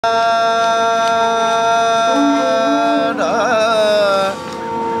To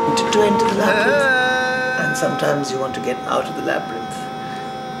enter the labyrinth, and sometimes you want to get out of the labyrinth,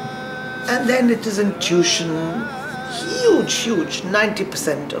 and then it is intuition, huge,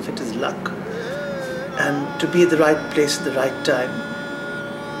 90% of it is luck, and to be at the right place at the right time,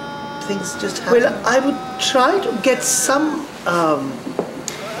 things just happen. Well, I would try to get some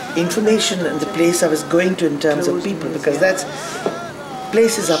information in the place I was going to in terms of people, because that's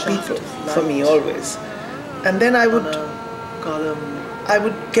places are people for me always, and then I would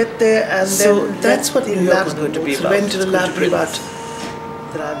get there, and so then that's what the lab is going to be about. We went to the lab about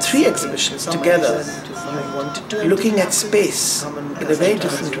 3 exhibitions together, looking at space in a very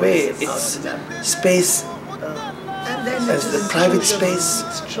different way. It's space as the private space,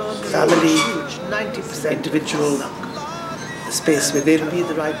 family, individual space within,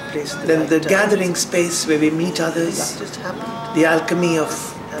 then the gathering space where we meet others, the alchemy of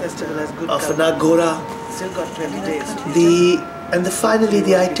an agora, finally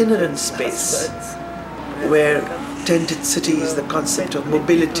the itinerant space where tented cities, the concept of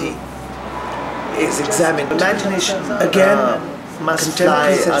mobility is examined. Imagination again must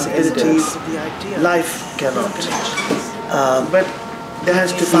fly sensibilities. Life cannot. But there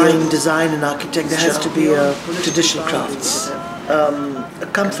has to be design and architecture. There has to be traditional crafts, a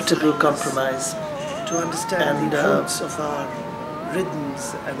comfortable compromise to understand the importance of our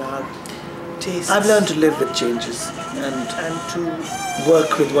rhythms and our tastes. I've learned to live with changes and to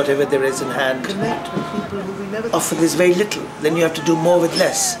work with whatever there is in hand. Connect with people who we never. Often there's very little, then you have to do more with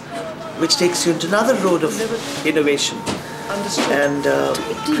less, which takes you into another road of innovation and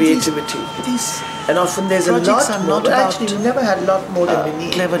creativity. And often there's a lot more. But actually, we never had a lot more than we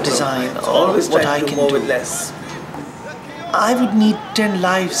need. Clever design, always what I can do more with less. I would need 10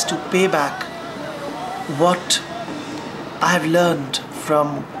 lives to pay back what I have learned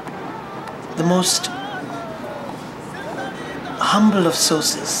from the most humble of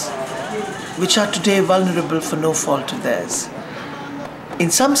sources, which are today vulnerable for no fault of theirs. In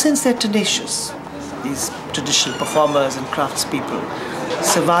some sense, they're tenacious, these traditional performers and craftspeople,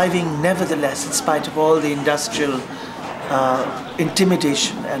 surviving nevertheless in spite of all the industrial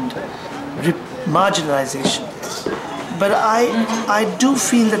intimidation and marginalization. But I do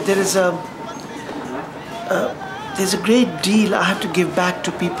feel that there's a great deal I have to give back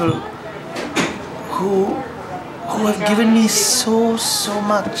to people who have given me so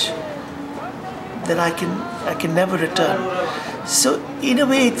much that I can never return. So in a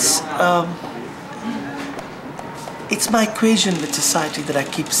way, it's my equation with society that I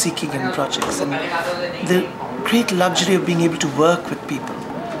keep seeking in projects, and the great luxury of being able to work with people,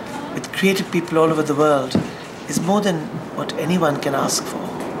 with creative people all over the world, is more than what anyone can ask for.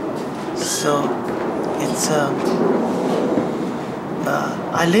 So it's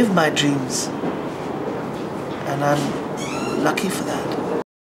I live my dreams, and I'm lucky for that.